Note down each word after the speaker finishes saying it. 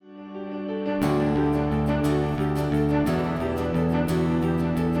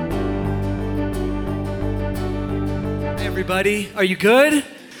everybody. Are you good?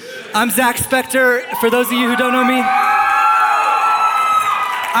 I'm Zach Spector. For those of you who don't know me,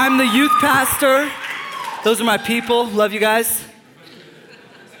 I'm the youth pastor. Those are my people. Love you guys.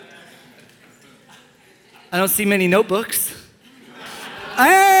 I don't see many notebooks.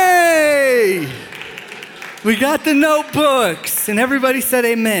 Hey! We got the notebooks, and everybody said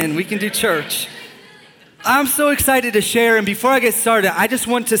amen. We can do church. I'm so excited to share, and before I get started, I just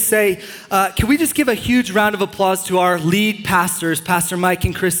want to say, can we just give a huge round of applause to our lead pastors, Pastor Mike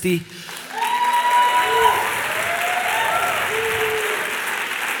and Christy.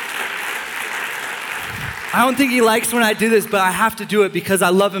 I don't think he likes when I do this, but I have to do it because I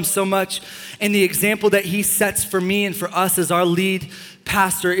love him so much, and the example that he sets for me and for us as our lead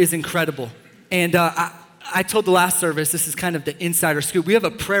pastor is incredible. And I told the last service, this is kind of the insider scoop. We have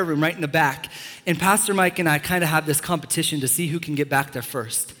a prayer room right in the back, and Pastor Mike and I kind of have this competition to see who can get back there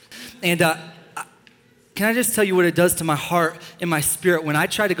first. And can I just tell you what it does to my heart and my spirit when I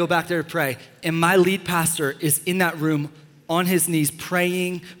try to go back there to pray, and my lead pastor is in that room on his knees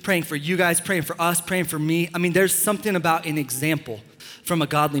praying for you guys, praying for us, praying for me. I mean, there's something about an example from a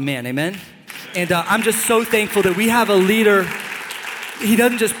godly man, amen? And I'm just so thankful that we have a leader. He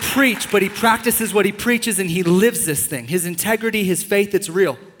doesn't just preach, but he practices what he preaches, and he lives this thing. His integrity, his faith, it's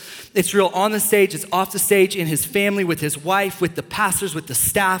real. It's real on the stage, it's off the stage, in his family, with his wife, with the pastors, with the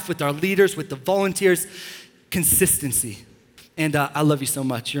staff, with our leaders, with the volunteers. Consistency. And I love you so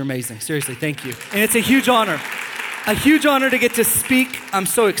much. You're amazing. Seriously, thank you. And it's a huge honor. A huge honor to get to speak. I'm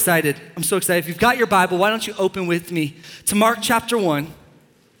so excited. I'm so excited. If you've got your Bible, why don't you open with me to Mark chapter 1.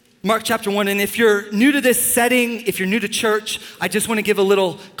 Mark chapter 1, and if you're new to this setting, if you're new to church, I just want to give a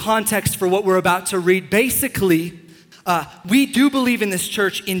little context for what we're about to read. Basically, we do believe in this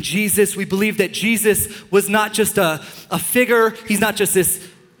church in Jesus. We believe that Jesus was not just a figure. He's not just this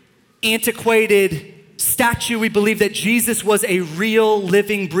antiquated statue. We believe that Jesus was a real,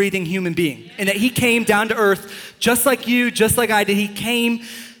 living, breathing human being, and that he came down to earth just like you, just like I did. He came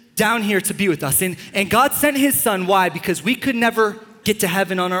down here to be with us, and God sent his son. Why? Because we could never get to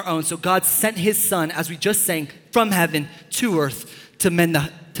heaven on our own. So God sent his son, as we just sang, from heaven to earth to mend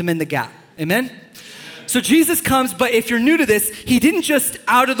the gap. Amen? So Jesus comes, but if you're new to this, he didn't just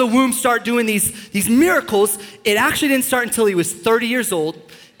out of the womb start doing these miracles. It actually didn't start until he was 30 years old.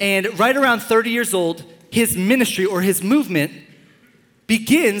 And right around 30 years old, his ministry or his movement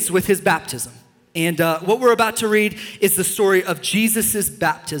begins with his baptism. And what we're about to read is the story of Jesus'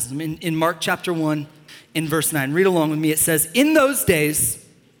 baptism in Mark chapter 1. In verse 9, read along with me. It says, "In those days,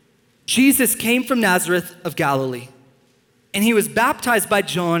 Jesus came from Nazareth of Galilee, and he was baptized by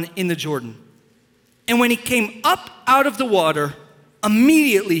John in the Jordan. And when he came up out of the water,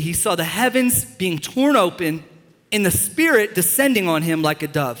 immediately he saw the heavens being torn open and the Spirit descending on him like a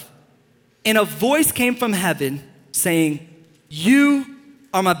dove. And a voice came from heaven saying, 'You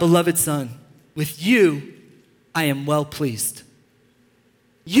are my beloved Son. With you I am well pleased.'"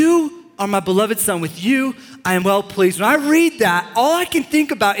 You are my beloved Son. With you, I am well pleased. When I read that, all I can think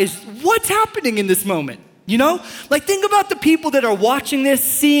about is what's happening in this moment, you know? Like, think about the people that are watching this,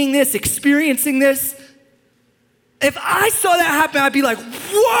 seeing this, experiencing this. If I saw that happen, I'd be like,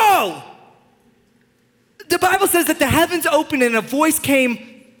 whoa! The Bible says that the heavens opened and a voice came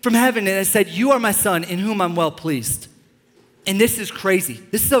from heaven and it said, "You are my Son in whom I'm well pleased." And this is crazy.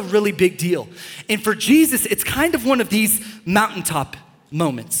 This is a really big deal. And for Jesus, it's kind of one of these mountaintop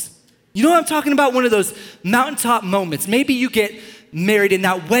moments. You know what I'm talking about? One of those mountaintop moments. Maybe you get married in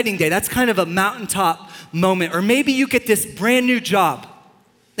that wedding day. That's kind of a mountaintop moment. Or maybe you get this brand new job.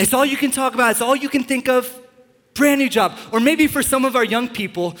 It's all you can talk about. It's all you can think of. Brand new job. Or maybe for some of our young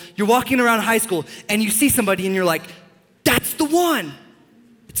people, you're walking around high school and you see somebody and you're like, "That's the one."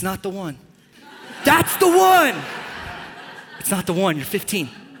 It's not the one. That's the one. It's not the one. You're 15.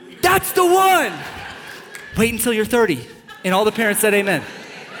 That's the one. Wait until you're 30. And all the parents said amen.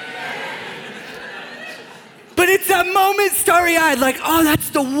 But it's that moment, starry-eyed, like, oh, that's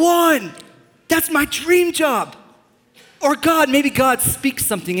the one. That's my dream job. Or maybe God speaks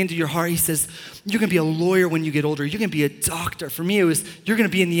something into your heart. He says, "You're gonna be a lawyer when you get older. You're gonna be a doctor." For me, it was, "You're gonna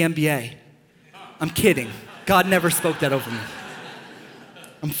be in the NBA." I'm kidding. God never spoke that over me.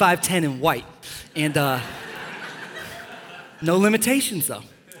 I'm 5'10" and white. And no limitations, though.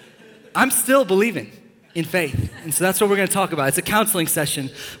 I'm still believing in faith. And so that's what we're gonna talk about. It's a counseling session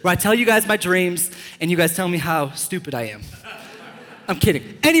where I tell you guys my dreams and you guys tell me how stupid I am. I'm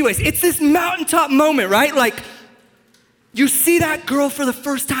kidding. Anyways, it's this mountaintop moment, right? Like, you see that girl for the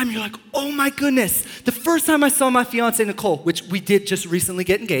first time, you're like, oh my goodness. The first time I saw my fiance, Nicole, which we did just recently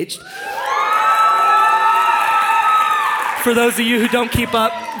get engaged. For those of you who don't keep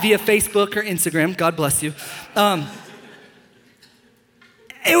up via Facebook or Instagram, God bless you.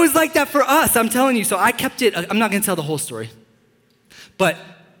 It was like that for us, I'm telling you. So I kept it, I'm not gonna tell the whole story, but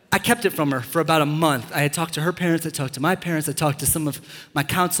I kept it from her for about a month. I had talked to her parents, I talked to my parents, I talked to some of my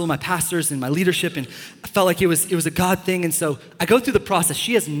counsel, my pastors, and my leadership, and I felt like it was a God thing, and so I go through the process.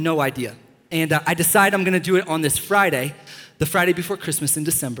 She has no idea. And I decide I'm gonna do it on this Friday, the Friday before Christmas in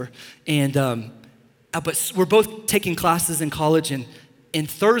December, and but we're both taking classes in college, and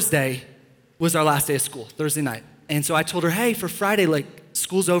Thursday was our last day of school, Thursday night. And so I told her, hey, for Friday, like,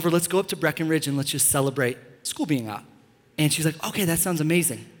 school's over, let's go up to Breckenridge and let's just celebrate school being out. And she's like, okay, that sounds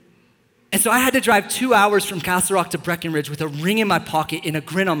amazing. And so I had to drive 2 hours from Castle Rock to Breckenridge with a ring in my pocket and a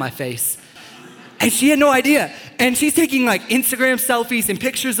grin on my face. And she had no idea. And she's taking like Instagram selfies and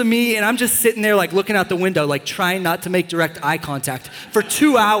pictures of me, and I'm just sitting there like looking out the window, like trying not to make direct eye contact for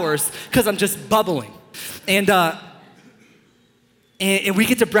 2 hours because I'm just bubbling. And we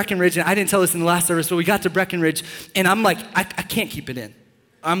get to Breckenridge, and I didn't tell this in the last service, but we got to Breckenridge, and I'm like, I can't keep it in.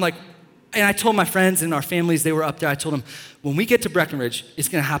 I'm like, and I told my friends and our families, they were up there, I told them, when we get to Breckenridge, it's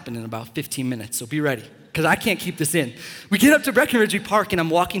gonna happen in about 15 minutes, so be ready, because I can't keep this in. We get up to Breckenridge, we park, and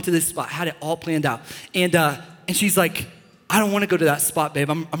I'm walking to this spot, I had it all planned out. And she's like, I don't wanna go to that spot, babe,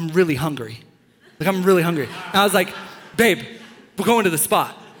 I'm really hungry. Like, I'm really hungry. And I was like, babe, we're going to the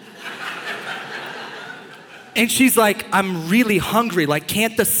spot. And she's like, I'm really hungry. Like,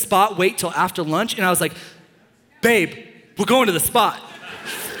 can't the spot wait till after lunch? And I was like, babe, we're going to the spot.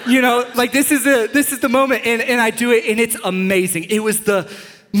 You know, like this is the moment. And I do it, and it's amazing. It was the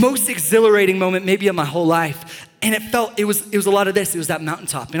most exhilarating moment maybe of my whole life. And it was a lot of this. It was that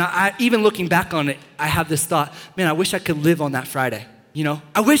mountaintop. And I even looking back on it, I have this thought, man, I wish I could live on that Friday. You know,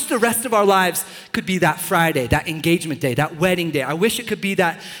 I wish the rest of our lives could be that Friday, that engagement day, that wedding day. I wish it could be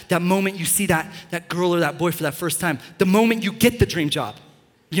that moment you see that girl or that boy for that first time, the moment you get the dream job.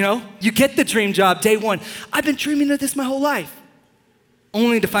 You know, you get the dream job day one. I've been dreaming of this my whole life,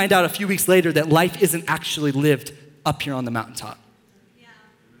 only to find out a few weeks later that life isn't actually lived up here on the mountaintop.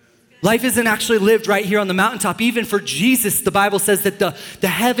 Life isn't actually lived right here on the mountaintop. Even for Jesus, the Bible says that the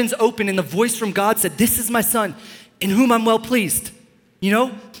heavens opened and the voice from God said, this is my son in whom I'm well pleased. You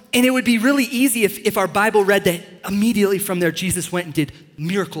know? And it would be really easy if our Bible read that immediately from there, Jesus went and did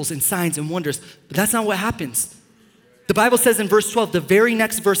miracles and signs and wonders. But that's not what happens. The Bible says in verse 12, the very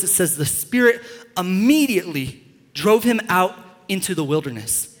next verse, it says, the Spirit immediately drove him out into the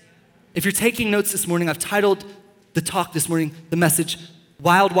wilderness. If you're taking notes this morning, I've titled the talk this morning, the message,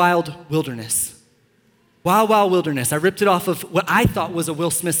 Wild, Wild Wilderness. Wild, Wild Wilderness. I ripped it off of what I thought was a Will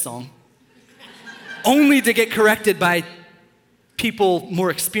Smith song, only to get corrected by people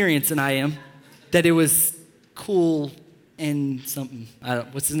more experienced than I am, that it was cool and something.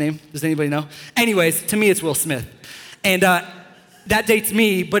 What's his name? Does anybody know? Anyways, to me, it's Will Smith. And that dates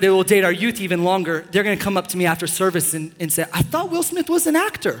me, but it will date our youth even longer. They're gonna come up to me after service and say, I thought Will Smith was an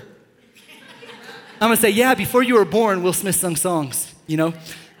actor. I'm gonna say, yeah, before you were born, Will Smith sung songs, you know?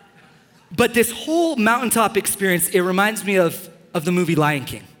 But this whole mountaintop experience, it reminds me of the movie Lion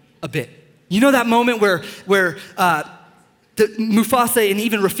King a bit. You know that moment where Mufasa and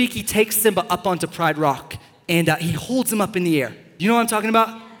even Rafiki takes Simba up onto Pride Rock, and he holds him up in the air. You know what I'm talking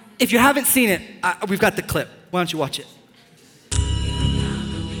about? If you haven't seen it, we've got the clip. Why don't you watch it?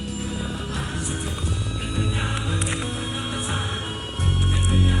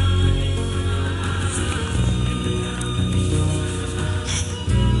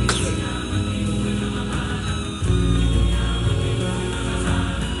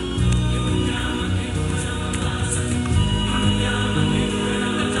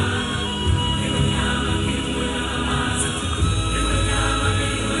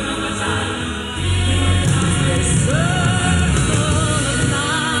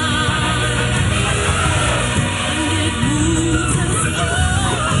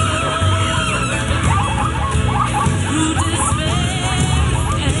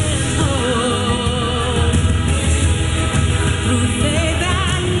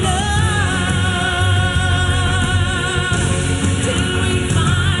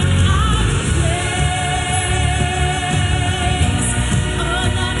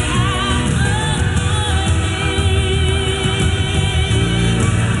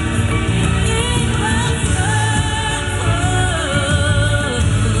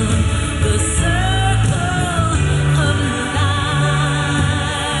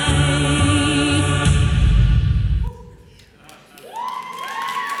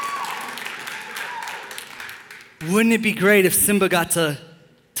 Wouldn't it be great if Simba got to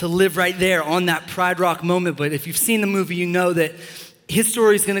live right there on that Pride Rock moment? But if you've seen the movie, you know that his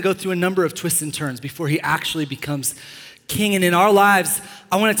story is gonna go through a number of twists and turns before he actually becomes king. And in our lives,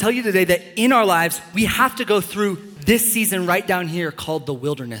 I wanna tell you today that in our lives, we have to go through this season right down here called the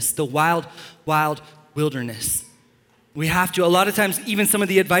wilderness, the wild, wild wilderness. We have to, a lot of times, even some of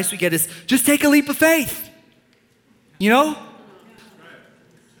the advice we get is just take a leap of faith. You know?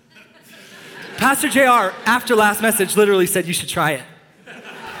 Pastor JR, after last message, literally said you should try it.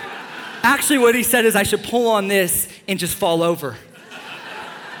 Actually, what he said is I should pull on this and just fall over.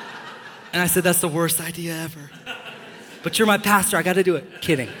 And I said, that's the worst idea ever. But you're my pastor, I gotta do it.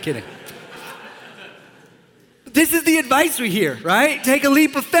 Kidding. This is the advice we hear, right? Take a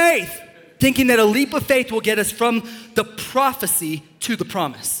leap of faith, thinking that a leap of faith will get us from the prophecy to the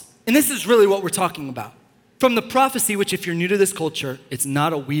promise. And this is really what we're talking about. From the prophecy, which if you're new to this culture, it's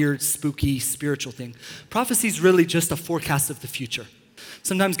not a weird, spooky, spiritual thing. Prophecy is really just a forecast of the future.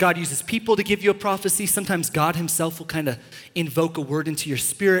 Sometimes God uses people to give you a prophecy. Sometimes God himself will kind of invoke a word into your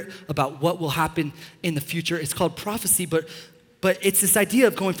spirit about what will happen in the future. It's called prophecy, but it's this idea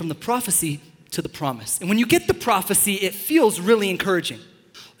of going from the prophecy to the promise. And when you get the prophecy, it feels really encouraging.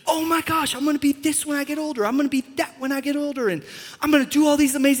 Oh my gosh, I'm gonna be this when I get older. I'm gonna be that when I get older. And I'm gonna do all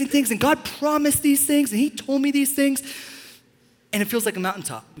these amazing things. And God promised these things and he told me these things. And it feels like a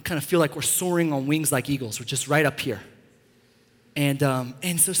mountaintop. We kind of feel like we're soaring on wings like eagles. We're just right up here. And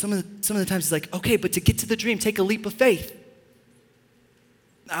so some of the times it's like, okay, but to get to the dream, take a leap of faith.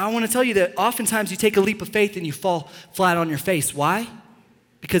 I want to tell you that oftentimes you take a leap of faith and you fall flat on your face. Why?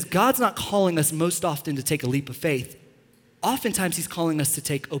 Because God's not calling us most often to take a leap of faith. Oftentimes he's calling us to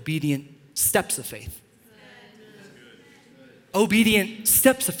take obedient steps of faith. Obedient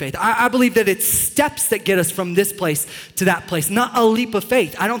steps of faith. I believe that it's steps that get us from this place to that place, not a leap of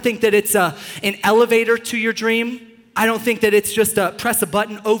faith. I don't think that it's an elevator to your dream. I don't think that it's just press a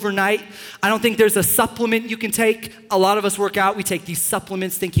button overnight. I don't think there's a supplement you can take. A lot of us work out, we take these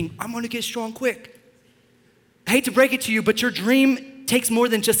supplements thinking, I'm gonna get strong quick. I hate to break it to you, but your dream takes more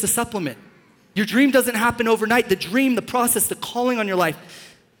than just a supplement. Your dream doesn't happen overnight. The dream, the process, the calling on your life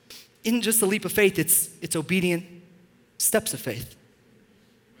isn't just a leap of faith, it's obedient steps of faith.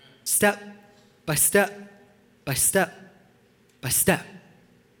 Step by step by step by step.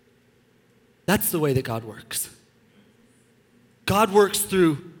 That's the way that God works. God works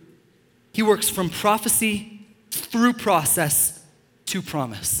he works from prophecy through process to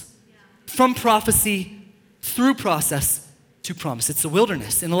promise. From prophecy through process to promise. It's the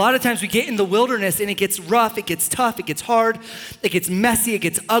wilderness. And a lot of times we get in the wilderness and it gets rough, it gets tough, it gets hard, it gets messy, it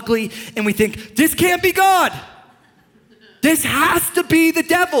gets ugly, and we think, this can't be God. This has to be the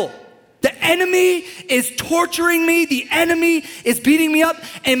devil. The enemy is torturing me, the enemy is beating me up,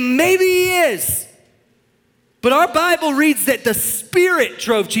 and maybe he is. But our Bible reads that the Spirit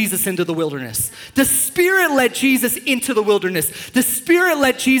drove Jesus into the wilderness. The Spirit led Jesus into the wilderness. The Spirit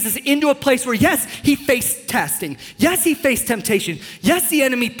led Jesus into a place where, yes, he faced testing. Yes, he faced temptation. Yes, the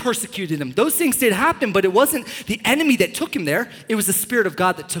enemy persecuted him. Those things did happen, but it wasn't the enemy that took him there. It was the Spirit of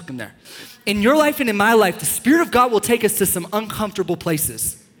God that took him there. In your life and in my life, the Spirit of God will take us to some uncomfortable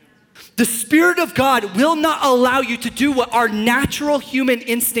places. The Spirit of God will not allow you to do what our natural human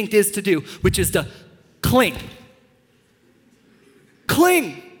instinct is to do, which is to cling.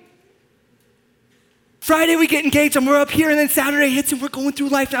 Cling. Friday we get engaged and we're up here, and then Saturday hits and we're going through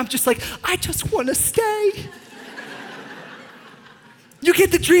life, and I'm just like, I just want to stay. You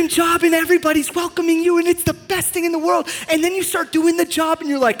get the dream job and everybody's welcoming you and it's the best thing in the world. And then you start doing the job and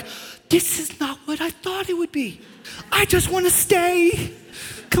you're like, this is not what I thought it would be. I just want to stay.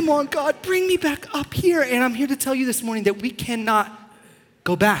 Come on, God, bring me back up here. And I'm here to tell you this morning that we cannot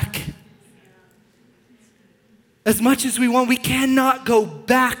go back. As much as we want, we cannot go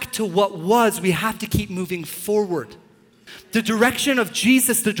back to what was. We have to keep moving forward. The direction of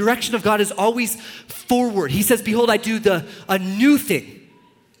Jesus, the direction of God is always forward. He says, behold, I do a new thing.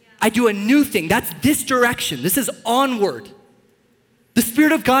 I do a new thing. That's this direction. This is onward. The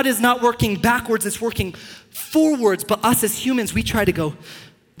Spirit of God is not working backwards, it's working forwards. But us as humans, we try to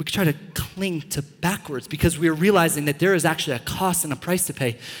cling to backwards because we are realizing that there is actually a cost and a price to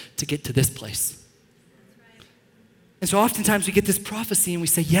pay to get to this place. And so oftentimes we get this prophecy and we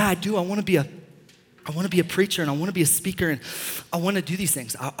say, yeah, I do. I want to be a preacher and I want to be a speaker and I want to do these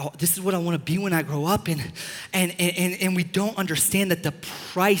things. This is what I want to be when I grow up. And we don't understand that the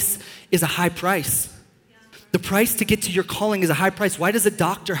price is a high price. The price to get to your calling is a high price. Why does a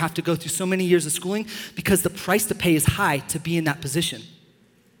doctor have to go through so many years of schooling? Because the price to pay is high to be in that position.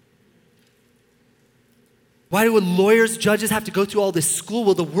 Why do lawyers, judges have to go through all this school?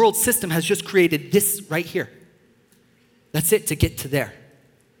 Well, the world system has just created this right here. That's it to get to there.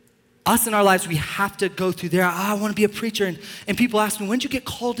 Us in our lives, we have to go through there. I want to be a preacher. And people ask me, when did you get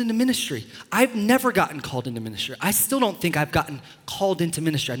called into ministry? I've never gotten called into ministry. I still don't think I've gotten called into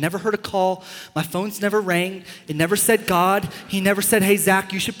ministry. I never heard a call. My phone's never rang. It never said God. He never said, hey,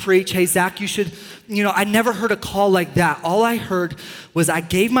 Zach, you should preach. Hey, Zach, you should, I never heard a call like that. All I heard was I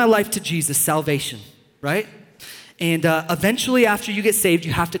gave my life to Jesus, salvation, right? And eventually after you get saved,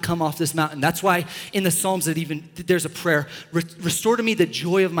 you have to come off this mountain. That's why in the Psalms there's a prayer, restore to me the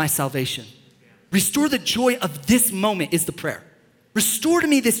joy of my salvation. Restore the joy of this moment is the prayer. Restore to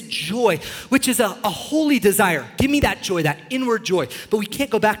me this joy, which is a holy desire. Give me that joy, that inward joy. But we can't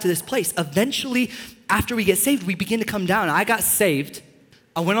go back to this place. Eventually, after we get saved, we begin to come down. I got saved.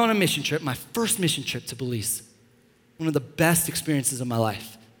 I went on a mission trip, my first mission trip to Belize. One of the best experiences of my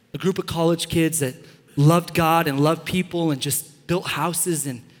life. A group of college kids that loved God and loved people and just built houses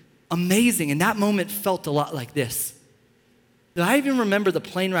and amazing. And that moment felt a lot like this. I even remember the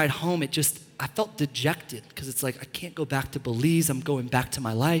plane ride home, I felt dejected because it's like, I can't go back to Belize. I'm going back to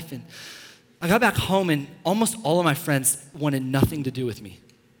my life. And I got back home and almost all of my friends wanted nothing to do with me.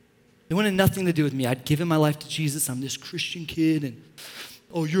 They wanted nothing to do with me. I'd given my life to Jesus. I'm this Christian kid and,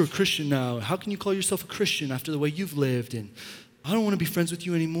 oh, you're a Christian now. How can you call yourself a Christian after the way you've lived? And I don't want to be friends with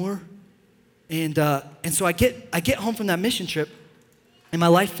you anymore. And so I get home from that mission trip, and my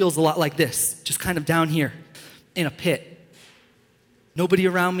life feels a lot like this, just kind of down here in a pit. Nobody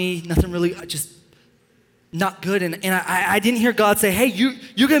around me, nothing really, just not good. And I didn't hear God say, hey,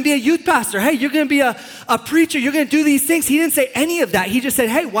 you're going to be a youth pastor. Hey, you're going to be a preacher. You're going to do these things. He didn't say any of that. He just said,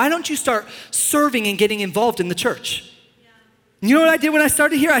 hey, why don't you start serving and getting involved in the church? Yeah. You know what I did when I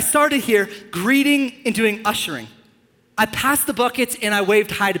started here? I started here greeting and doing ushering. I passed the buckets and I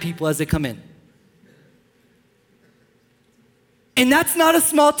waved hi to people as they come in. And that's not a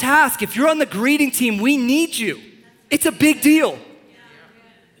small task. If you're on the greeting team, we need you. It's a big deal.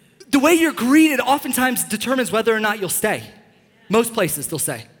 The way you're greeted oftentimes determines whether or not you'll stay. Most places they'll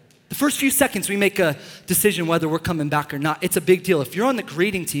say. The first few seconds we make a decision whether we're coming back or not. It's a big deal. If you're on the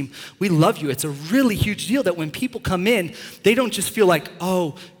greeting team, we love you. It's a really huge deal that when people come in, they don't just feel like,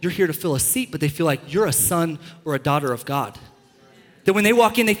 oh, you're here to fill a seat, but they feel like you're a son or a daughter of God. That when they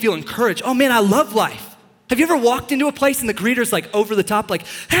walk in, they feel encouraged. Oh man, I love life. Have you ever walked into a place and the greeter's like over the top, like,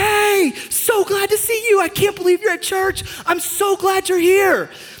 hey, so glad to see you. I can't believe you're at church. I'm so glad you're here.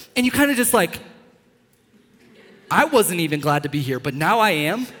 And you kind of just like, I wasn't even glad to be here, but now I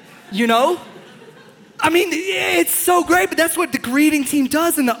am, I mean, it's so great, but that's what the greeting team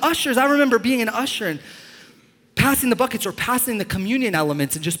does and the ushers. I remember being an usher and passing the buckets or passing the communion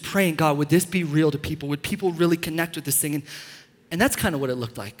elements and just praying, God, would this be real to people? Would people really connect with this thing? And that's kind of what it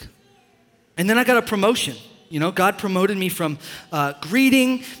looked like. And then I got a promotion. God promoted me from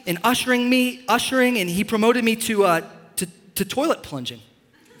greeting and ushering, and he promoted me to toilet plunging.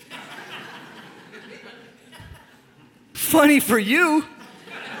 Funny for you.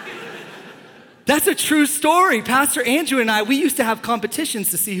 That's a true story. Pastor Andrew and I, we used to have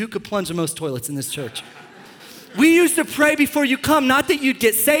competitions to see who could plunge the most toilets in this church. We used to pray before you come, not that you'd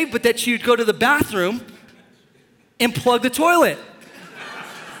get saved, but that you'd go to the bathroom and plug the toilet.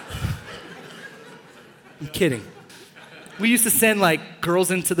 I'm kidding. We used to send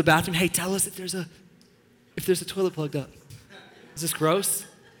girls into the bathroom. Hey, tell us if there's a toilet plugged up. Is this gross?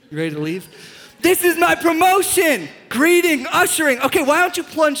 You ready to leave? This is my promotion. Greeting, ushering. Okay, why don't you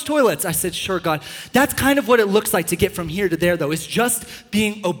plunge toilets? I said, sure, God. That's kind of what it looks like to get from here to there, though. It's just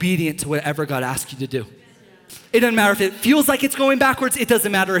being obedient to whatever God asks you to do. It doesn't matter if it feels like it's going backwards. It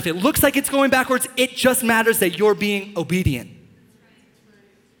doesn't matter if it looks like it's going backwards. It just matters that you're being obedient.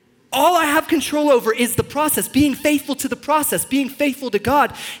 All I have control over is the process, being faithful to the process, being faithful to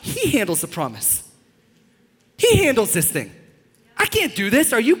God. He handles the promise. He handles this thing. I can't do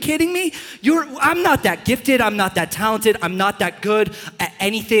this. Are you kidding me? I'm not that gifted. I'm not that talented. I'm not that good at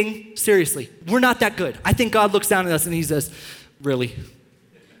anything. Seriously, we're not that good. I think God looks down at us and he says, really?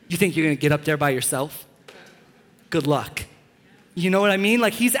 You think you're going to get up there by yourself? Good luck. You know what I mean?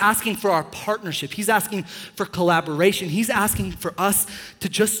 He's asking for our partnership. He's asking for collaboration. He's asking for us to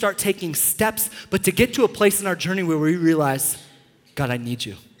just start taking steps, but to get to a place in our journey where we realize, God, I need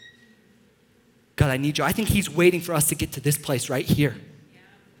you. God, I need you. I think he's waiting for us to get to this place right here.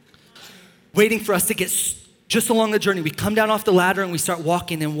 Waiting for us to get just along the journey. We come down off the ladder and we start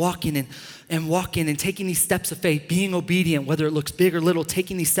walking and walking and walking and taking these steps of faith, being obedient, whether it looks big or little,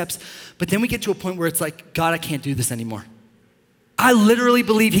 taking these steps. But then we get to a point where it's like, God, I can't do this anymore. I literally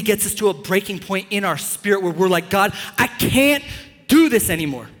believe he gets us to a breaking point in our spirit where we're like, God, I can't do this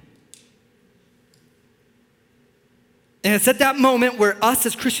anymore. And it's at that moment where us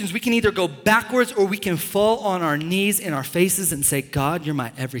as Christians, we can either go backwards or we can fall on our knees in our faces and say, God, you're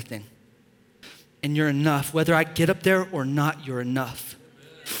my everything. And you're enough. Whether I get up there or not, you're enough.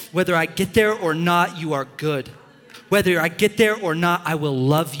 Whether I get there or not, you are good. Whether I get there or not, I will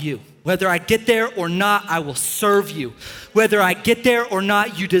love you. Whether I get there or not, I will serve you. Whether I get there or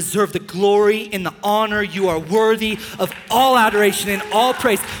not, you deserve the glory and the honor. You are worthy of all adoration and all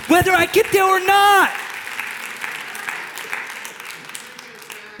praise. Whether I get there or not.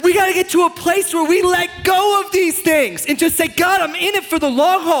 We got to get to a place where we let go of these things and just say, God, I'm in it for the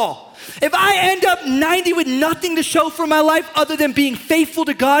long haul. If I end up 90 with nothing to show for my life other than being faithful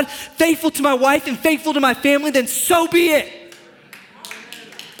to God, faithful to my wife, and faithful to my family, then so be it.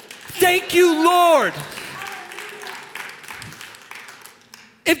 Thank you, Lord.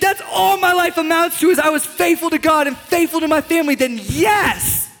 If that's all my life amounts to is I was faithful to God and faithful to my family, then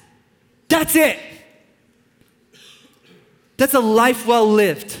yes, that's it. That's a life well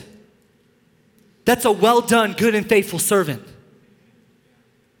lived. That's a well done, good and faithful servant.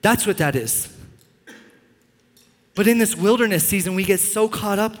 That's what that is. But in this wilderness season, we get so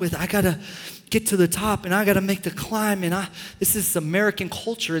caught up with, I gotta get to the top and I gotta make the climb. And this is American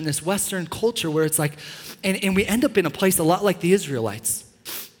culture and this Western culture where it's like, and we end up in a place a lot like the Israelites.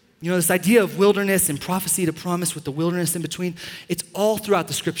 You know, this idea of wilderness and prophecy to promise with the wilderness in between, it's all throughout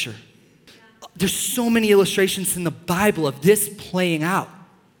the scripture. There's so many illustrations in the Bible of this playing out.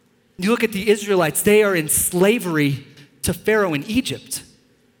 You look at the Israelites, they are in slavery to Pharaoh in Egypt,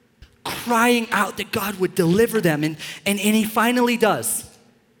 crying out that God would deliver them, and he finally does.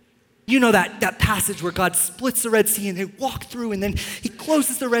 You know that passage where God splits the Red Sea and they walk through and then he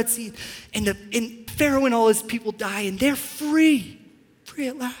closes the Red Sea and Pharaoh and all his people die and they're free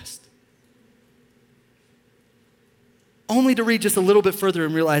at last. Only to read just a little bit further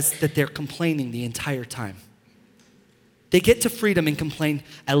and realize that they're complaining the entire time. They get to freedom and complain,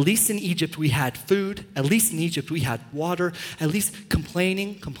 at least in Egypt we had food, at least in Egypt we had water, at least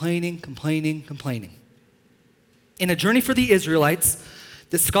complaining. In a journey for the Israelites,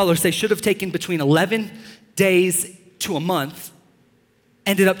 the scholars say should have taken between 11 days to a month,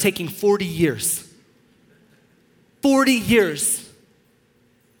 ended up taking 40 years. 40 years.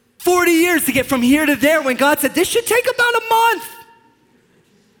 40 years to get from here to there when God said, this should take about a month.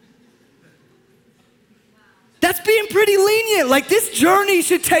 That's being pretty lenient. Like this journey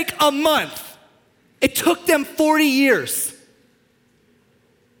should take a month. It took them 40 years.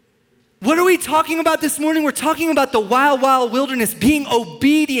 What are we talking about this morning? We're talking about the wild, wild wilderness, being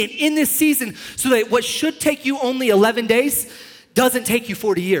obedient in this season so that what should take you only 11 days doesn't take you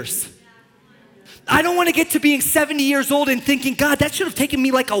 40 years. I don't want to get to being 70 years old and thinking, God, that should have taken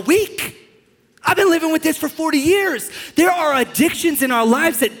me like a week. I've been living with this for 40 years. There are addictions in our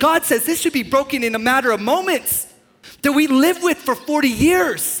lives that God says this should be broken in a matter of moments that we live with for 40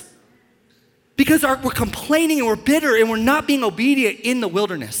 years because we're complaining and we're bitter and we're not being obedient in the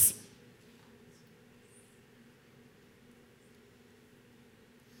wilderness.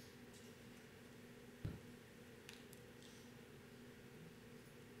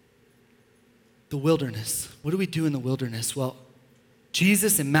 The wilderness. What do we do in the wilderness? Well,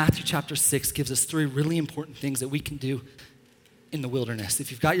 Jesus in Matthew chapter 6 gives us 3 really important things that we can do in the wilderness.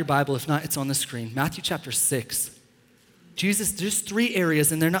 If you've got your Bible, if not, it's on the screen. Matthew chapter 6. Jesus, there's 3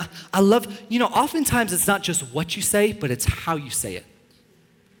 areas and they're not, I love, oftentimes it's not just what you say, but it's how you say it.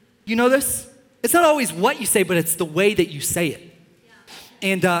 You know this? It's not always what you say, but it's the way that you say it.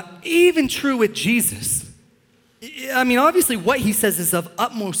 And even true with Jesus. I mean, obviously what he says is of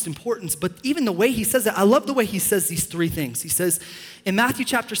utmost importance, but even the way he says it, I love the way he says these 3 things. He says in Matthew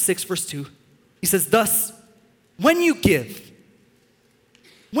chapter 6, verse 2, he says, thus, when you give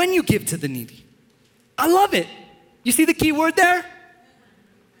to the needy. I love it. You see the key word there?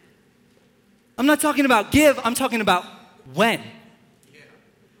 I'm not talking about give, I'm talking about when.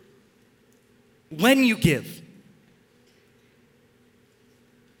 When you give.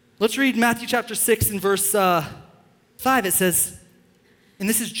 Let's read Matthew chapter 6 and verse 5, it says, and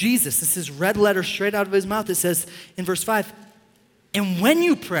this is Jesus, this is red letter straight out of his mouth. It says in verse 5, and when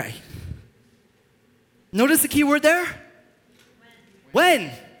you pray, notice the key word there? When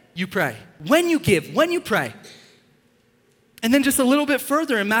you pray, when you give, when you pray. And then just a little bit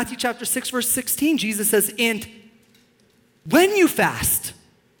further in Matthew chapter 6, verse 16, Jesus says, and when you fast,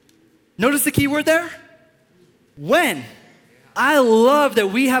 notice the key word there? When. I love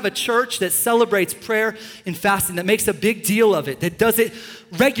that we have a church that celebrates prayer and fasting, that makes a big deal of it, that does it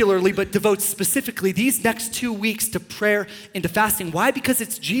regularly, but devotes specifically these next 2 weeks to prayer and to fasting. Why? Because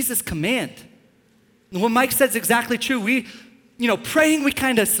it's Jesus' command. And what Mike said is exactly true. Praying we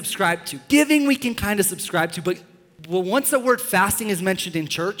kind of subscribe to. Giving we can kind of subscribe to, but Well, once the word fasting is mentioned in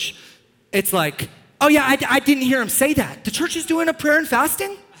church, it's like, oh yeah, I didn't hear him say that. The church is doing a prayer and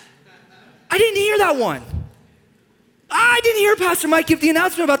fasting? I didn't hear that one. I didn't hear Pastor Mike give the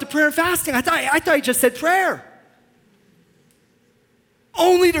announcement about the prayer and fasting. I thought he just said prayer.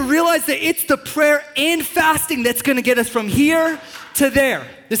 Only to realize that it's the prayer and fasting that's gonna get us from here to there.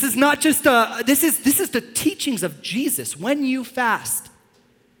 This is not just, this is the teachings of Jesus. When you fast,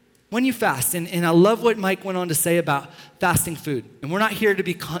 and I love what Mike went on to say about fasting food. And we're not here to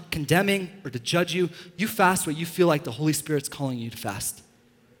be condemning or to judge you. You fast what you feel like the Holy Spirit's calling you to fast.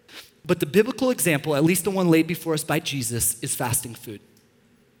 But the biblical example, at least the one laid before us by Jesus, is fasting food.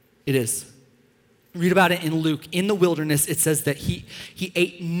 It is. Read about it in Luke. In the wilderness, it says that he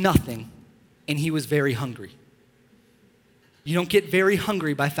ate nothing and he was very hungry. You don't get very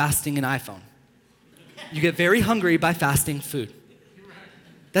hungry by fasting an iPhone. You get very hungry by fasting food.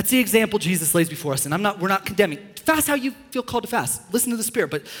 That's the example Jesus lays before us, and we're not condemning. Fast how you feel called to fast. Listen to the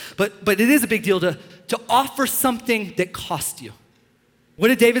Spirit, but it is a big deal to offer something that cost you. What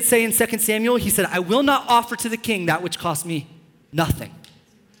did David say in 2 Samuel? He said, I will not offer to the king that which cost me nothing.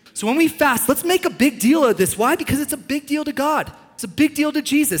 So when we fast, let's make a big deal of this. Why? Because it's a big deal to God. It's a big deal to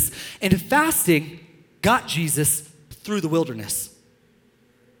Jesus. And fasting got Jesus through the wilderness.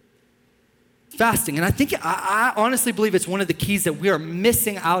 Fasting, and I honestly believe it's one of the keys that we are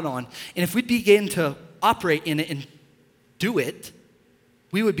missing out on. And if we begin to operate in it and do it,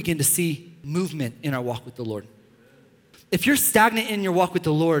 we would begin to see movement in our walk with the Lord. If you're stagnant in your walk with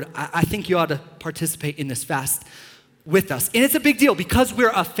the Lord, I think you ought to participate in this fast with us. And it's a big deal because we're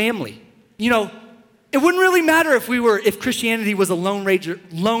a family. You know, it wouldn't really matter if Christianity was a Lone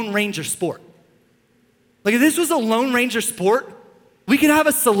Ranger sport. Like if this was a Lone Ranger sport, we could have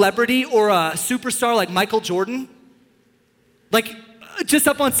a celebrity or a superstar like Michael Jordan, like just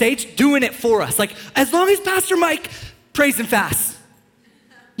up on stage doing it for us. Like as long as Pastor Mike prays and fasts,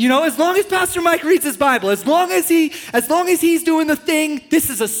 you know, as long as Pastor Mike reads his Bible, as long as he's doing the thing, this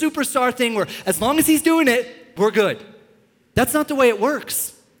is a superstar thing where as long as he's doing it, we're good. That's not the way it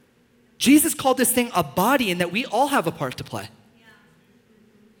works. Jesus called this thing a body and that we all have a part to play.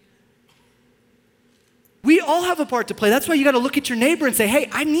 We all have a part to play. That's why you got to look at your neighbor and say, hey,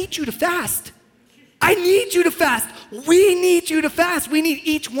 I need you to fast. I need you to fast. We need you to fast. We need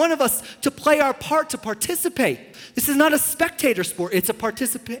each one of us to play our part, to participate. This is not a spectator sport. It's a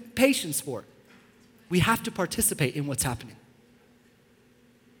participation sport. We have to participate in what's happening.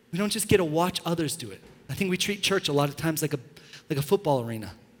 We don't just get to watch others do it. I think we treat church a lot of times like a football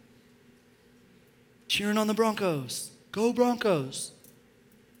arena. Cheering on the Broncos. Go Broncos.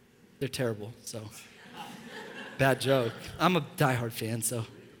 They're terrible, so. Bad joke. I'm a diehard fan, so.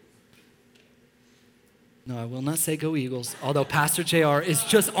 No, I will not say go Eagles, although Pastor JR is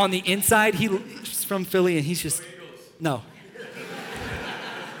just on the inside. He's from Philly, and he's just, no.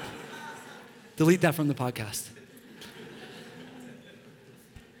 Delete that from the podcast.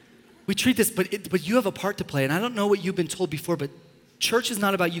 We treat this, but you have a part to play, and I don't know what you've been told before, but church is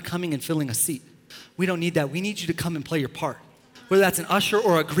not about you coming and filling a seat. We don't need that. We need you to come and play your part. Whether that's an usher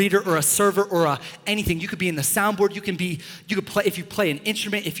or a greeter or a server or anything. You could be in the soundboard. You could play, if you play an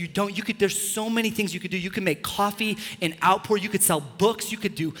instrument. If you don't, there's so many things you could do. You can make coffee and outpour. You could sell books. You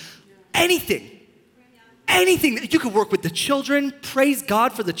could do anything. Anything. You could work with the children. Praise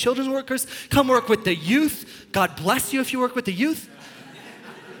God for the children's workers. Come work with the youth. God bless you if you work with the youth.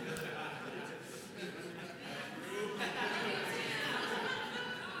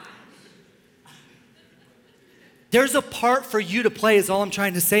 There's a part for you to play is all I'm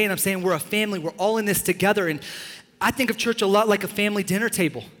trying to say, and I'm saying we're a family. We're all in this together, and I think of church a lot like a family dinner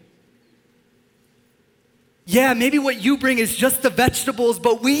table. Yeah, maybe what you bring is just the vegetables,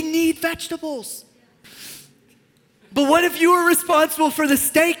 but we need vegetables. But what if you were responsible for the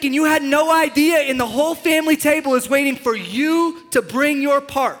steak and you had no idea and the whole family table is waiting for you to bring your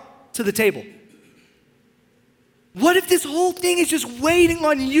part to the table? What if this whole thing is just waiting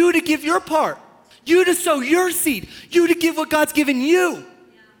on you to give your part? You to sow your seed. You to give what God's given you.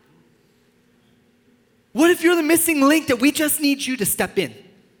 What if you're the missing link that we just need you to step in?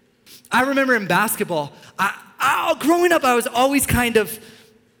 I remember in basketball, growing up, I was always kind of,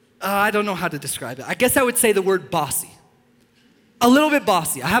 I don't know how to describe it. I guess I would say the word bossy. A little bit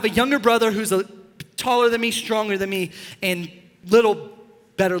bossy. I have a younger brother who's taller than me, stronger than me, and little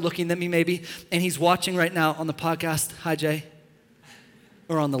better looking than me maybe. And he's watching right now on the podcast. Hi, Jay.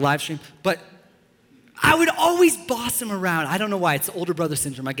 Or on the live stream. But I would always boss him around. I don't know why. It's older brother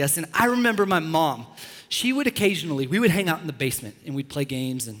syndrome, I guess. And I remember my mom. We would hang out in the basement and we'd play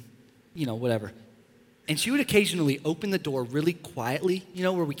games and, whatever. And she would occasionally open the door really quietly,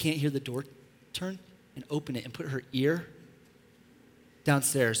 where we can't hear the door turn. and open it and put her ear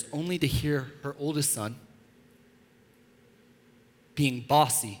downstairs, only to hear her oldest son being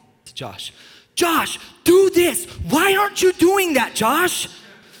bossy to Josh. Josh, do this. Why aren't you doing that, Josh?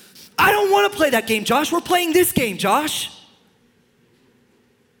 I don't want to play that game, Josh. We're playing this game, Josh.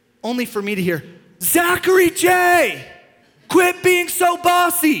 Only for me to hear, Zachary J, quit being so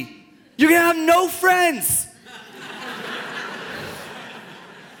bossy. You're going to have no friends.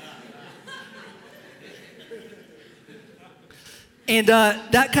 And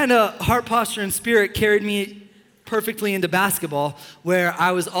that kind of heart posture and spirit carried me perfectly into basketball, where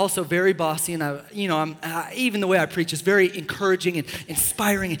I was also very bossy, and I'm even the way I preach is very encouraging and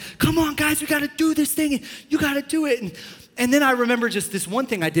inspiring. And, come on, guys, we got to do this thing, and you got to do it. And then I remember just this one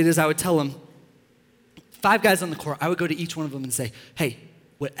thing I did is I would tell them, 5 guys on the court, I would go to each one of them and say, hey,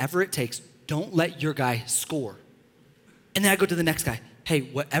 whatever it takes, don't let your guy score. And then I go to the next guy, hey,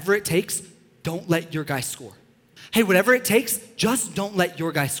 whatever it takes, don't let your guy score. Hey, whatever it takes, just don't let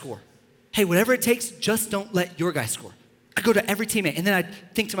your guy score. Hey, whatever it takes, just don't let your guy score. I go to every teammate, and then I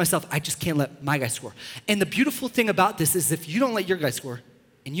think to myself, I just can't let my guy score. And the beautiful thing about this is if you don't let your guy score,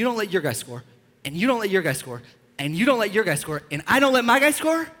 and you don't let your guy score, and you don't let your guy score, and you don't let your guy score, and I don't let my guy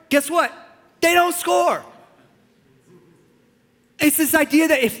score, guess what? They don't score. It's this idea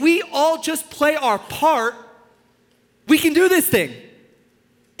that if we all just play our part, we can do this thing.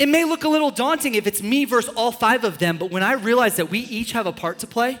 It may look a little daunting if it's me versus all 5 of them, but when I realize that we each have a part to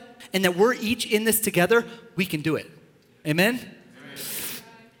play and that we're each in this together, we can do it. Amen?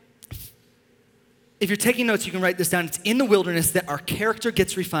 If you're taking notes, you can write this down. It's in the wilderness that our character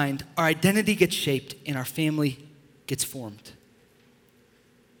gets refined, our identity gets shaped, and our family gets formed.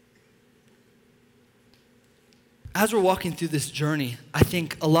 As we're walking through this journey, I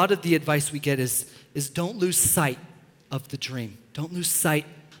think a lot of the advice we get is don't lose sight of the dream. Don't lose sight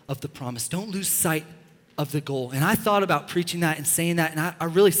of the promise. Don't lose sight of the goal. And I thought about preaching that and saying that, and I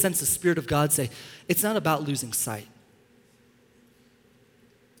really sense the Spirit of God say, it's not about losing sight.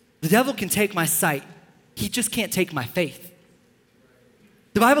 The devil can take my sight. He just can't take my faith.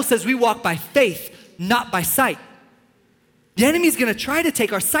 The Bible says we walk by faith, not by sight. The enemy's gonna try to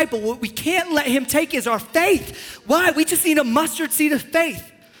take our sight, but what we can't let him take is our faith. Why? We just need a mustard seed of faith.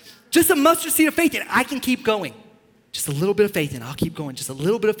 Just a mustard seed of faith, and I can keep going. Just a little bit of faith and I'll keep going. Just a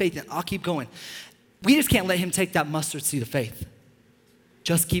little bit of faith and I'll keep going. We just can't let him take that mustard seed of faith.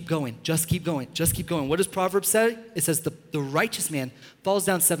 Just keep going, just keep going, just keep going. What does Proverbs say? It says the righteous man falls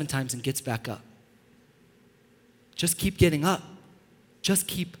down 7 times and gets back up. Just keep getting up. Just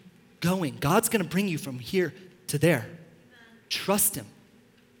keep going. God's gonna bring you from here to there. Trust him.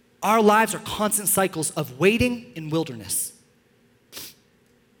 Our lives are constant cycles of waiting in wilderness.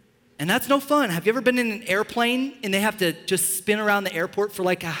 And that's no fun. Have you ever been in an airplane and they have to just spin around the airport for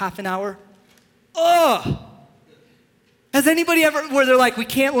like a half an hour? Oh! Has anybody ever, where they're like, we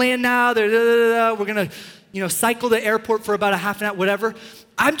can't land now, we're gonna, cycle the airport for about a half an hour, whatever.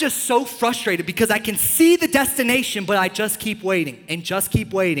 I'm just so frustrated because I can see the destination, but I just keep waiting and just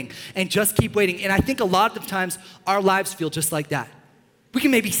keep waiting and just keep waiting. And I think a lot of times our lives feel just like that. We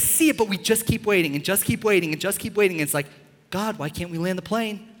can maybe see it, but we just keep waiting and just keep waiting and just keep waiting. And it's like, God, why can't we land the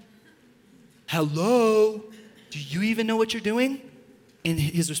plane? Hello, do you even know what you're doing? And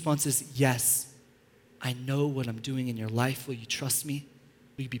his response is, yes, I know what I'm doing in your life. Will you trust me?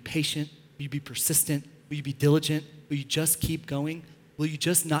 Will you be patient? Will you be persistent? Will you be diligent? Will you just keep going? Will you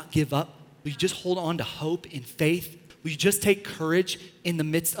just not give up? Will you just hold on to hope and faith? Will you just take courage in the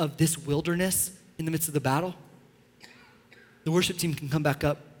midst of this wilderness, in the midst of the battle? The worship team can come back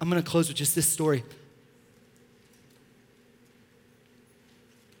up. I'm gonna close with just this story.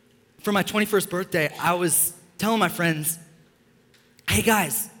 For my 21st birthday, I was telling my friends, hey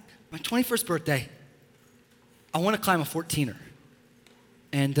guys, my 21st birthday, I want to climb a 14er.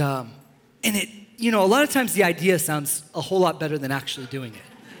 And it, a lot of times the idea sounds a whole lot better than actually doing it.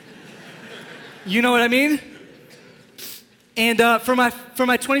 You know what I mean? And for my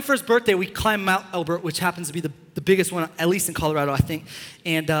 21st birthday, we climbed Mount Elbert, which happens to be the biggest one, at least in Colorado, I think.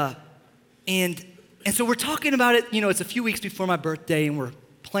 And so we're talking about it, it's a few weeks before my birthday, and we're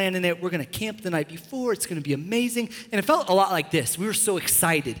planning it. We're gonna camp the night before. It's gonna be amazing. And it felt a lot like this. We were so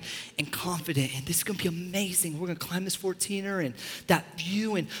excited and confident, and this is gonna be amazing. We're gonna climb this 14er and that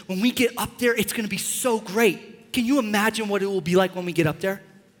view, and when we get up there, it's gonna be so great. Can you imagine what it will be like when we get up there?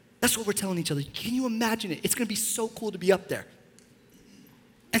 That's what we're telling each other. Can you imagine it? It's gonna be so cool to be up there.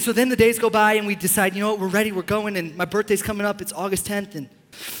 And so then the days go by, and we decide, we're ready, we're going, and my birthday's coming up. It's August 10th, and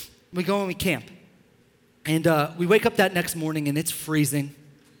we go and we camp. And we wake up that next morning, and it's freezing.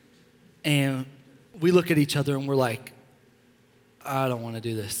 And we look at each other and we're like, I don't want to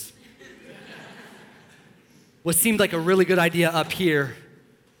do this. what seemed like a really good idea up here,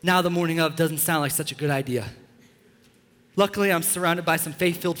 now the morning of doesn't sound like such a good idea. Luckily, I'm surrounded by some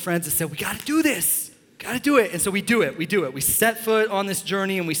faith-filled friends that said, we gotta do this, gotta do it. And so we do it. We set foot on this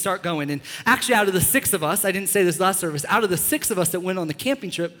journey and we start going. And actually out of the 6 of us, I didn't say this last service, out of the 6 of us that went on the camping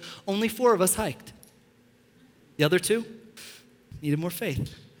trip, only 4 of us hiked. The other 2 needed more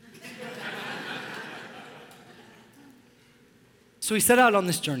faith. So we set out on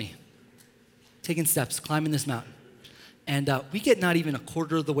this journey, taking steps, climbing this mountain. And we get not even a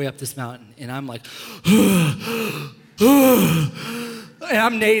quarter of the way up this mountain, and I'm like, and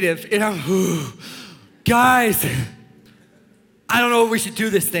I'm native, and I'm, guys, I don't know if we should do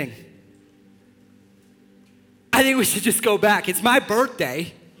this thing. I think we should just go back. It's my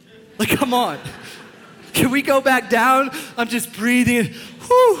birthday. Like, come on. Can we go back down? I'm just breathing.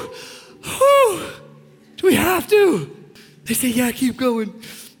 Do we have to? They say, yeah, keep going.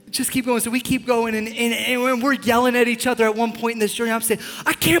 Just keep going. So we keep going, and we're yelling at each other at one point in this journey. I'm saying,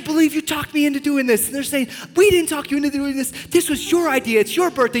 I can't believe you talked me into doing this. And they're saying, we didn't talk you into doing this. This was your idea. It's your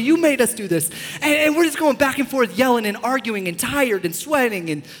birthday. You made us do this. And we're just going back and forth, yelling and arguing and tired and sweating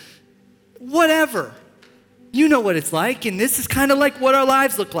and whatever. You know what it's like, and this is kind of like what our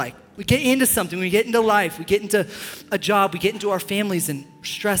lives look like. We get into something, we get into life, we get into a job, we get into our families and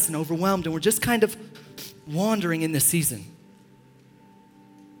stressed and overwhelmed, and we're just kind of wandering in this season.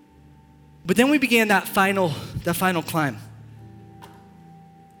 But then we began that final climb.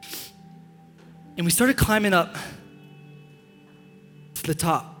 And we started climbing up to the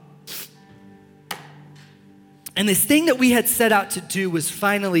top. And this thing that we had set out to do was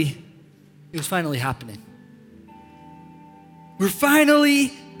finally happening. We're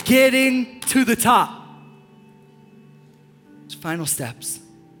finally getting to the top. It's final steps.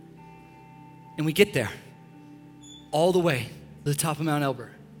 And we get there all the way to the top of Mount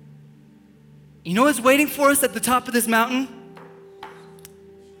Elbert. You know what's waiting for us at the top of this mountain?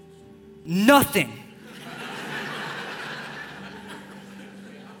 Nothing.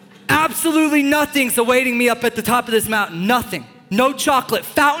 Absolutely nothing's awaiting me up at the top of this mountain. Nothing. No chocolate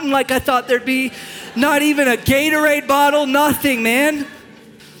fountain like I thought there'd be. Not even a Gatorade bottle. Nothing, man.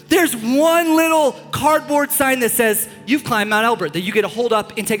 There's one little cardboard sign that says, you've climbed Mount Elbert, that you get to hold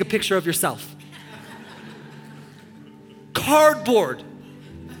up and take a picture of yourself. Cardboard.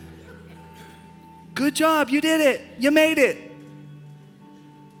 Good job, you did it. You made it.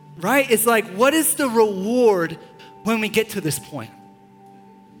 Right? It's like, what is the reward when we get to this point?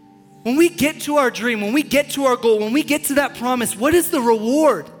 When we get to our dream, when we get to our goal, when we get to that promise, what is the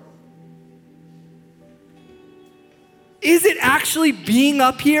reward? Is it actually being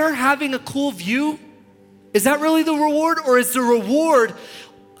up here, having a cool view? Is that really the reward? Or is the reward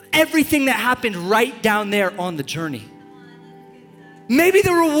everything that happened right down there on the journey? Maybe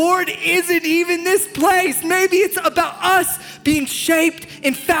the reward isn't even this place. Maybe it's about us being shaped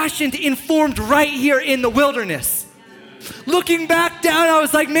and fashioned, informed right here in the wilderness. Looking back down, I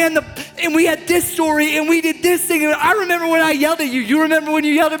was like, man, and we had this story and we did this thing. And I remember when I yelled at you. You remember when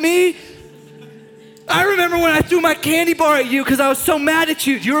you yelled at me? I remember when I threw my candy bar at you because I was so mad at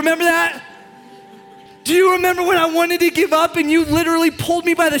you. Do you remember that? Do you remember when I wanted to give up and you literally pulled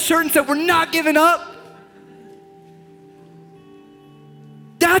me by the shirt and said, we're not giving up?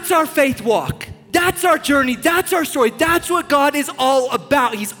 That's our faith walk. That's our journey. That's our story. That's what God is all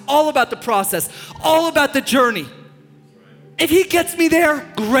about. He's all about the process, all about the journey. If he gets me there,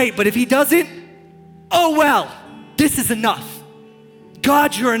 great. But if he doesn't, oh well, this is enough.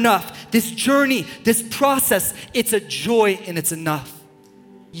 God, you're enough. This journey, this process, it's a joy and it's enough.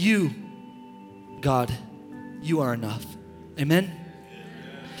 You, God, you are enough. Amen?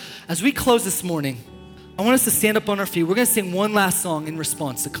 As we close this morning, I want us to stand up on our feet. We're going to sing one last song in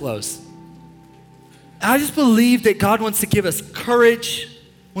response to close. I just believe that God wants to give us courage,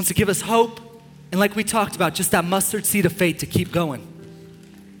 wants to give us hope, and like we talked about, just that mustard seed of faith to keep going.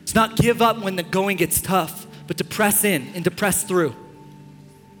 It's not give up when the going gets tough, but to press in and to press through.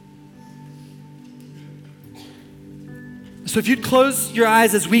 So if you'd close your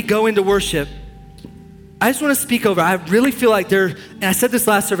eyes as we go into worship, I just want to speak over. I really feel like and I said this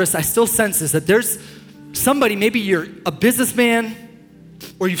last service, I still sense this, that there's somebody, maybe you're a businessman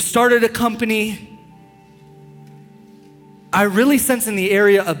or you've started a company. I really sense in the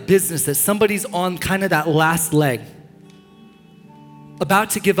area of business that somebody's on kind of that last leg, about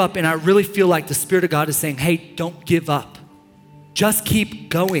to give up, and I really feel like the Spirit of God is saying, hey, don't give up. Just keep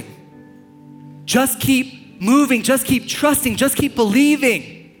going. Just keep moving. Just keep trusting. Just keep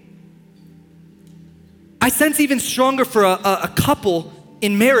believing. I sense even stronger for a couple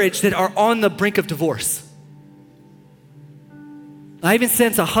in marriage that are on the brink of divorce. I even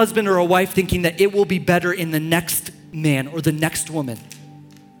sense a husband or a wife thinking that it will be better in the next man or the next woman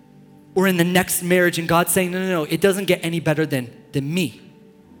or in the next marriage, and God's saying, no, it doesn't get any better than me.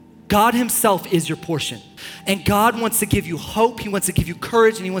 God himself is your portion. And God wants to give you hope, he wants to give you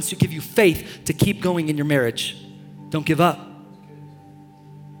courage, and he wants to give you faith to keep going in your marriage. Don't give up.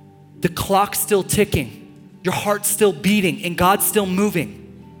 The clock's still ticking. Your heart's still beating, and God's still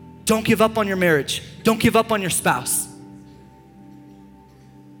moving. Don't give up on your marriage. Don't give up on your spouse.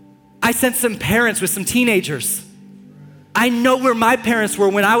 I sense some parents with some teenagers. I know where my parents were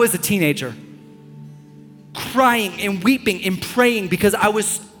when I was a teenager, crying and weeping and praying because I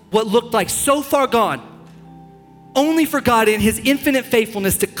was what looked like so far gone, only for God in his infinite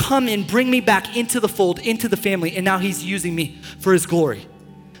faithfulness to come and bring me back into the fold, into the family, and now he's using me for his glory.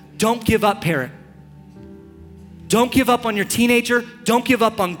 Don't give up, parent. Don't give up on your teenager. Don't give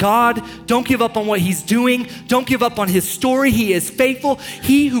up on God. Don't give up on what he's doing. Don't give up on his story. He is faithful.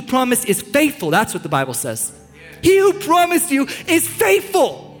 He who promised is faithful. That's what the Bible says. He who promised you is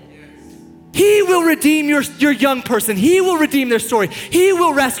faithful. He will redeem your young person. He will redeem their story. He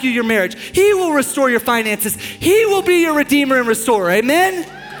will rescue your marriage. He will restore your finances. He will be your redeemer and restorer. Amen?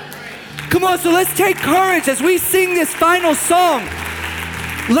 Come on, so let's take courage as we sing this final song.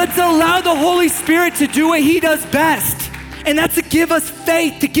 Let's allow the Holy Spirit to do what he does best. And that's to give us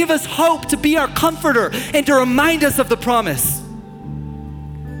faith, to give us hope, to be our comforter, and to remind us of the promise.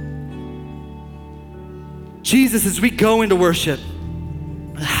 Jesus, as we go into worship,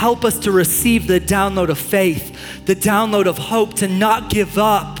 help us to receive the download of faith, the download of hope, to not give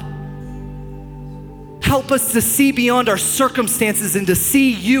up. Help us to see beyond our circumstances and to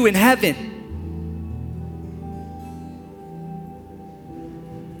see you in heaven.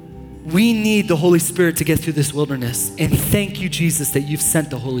 We need the Holy Spirit to get through this wilderness. And thank you, Jesus, that you've sent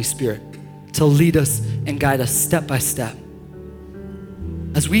the Holy Spirit to lead us and guide us step by step.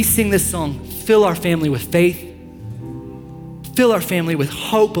 As we sing this song, fill our family with faith, fill our family with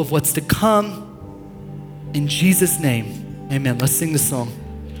hope of what's to come. In Jesus' name, amen. Let's sing this song.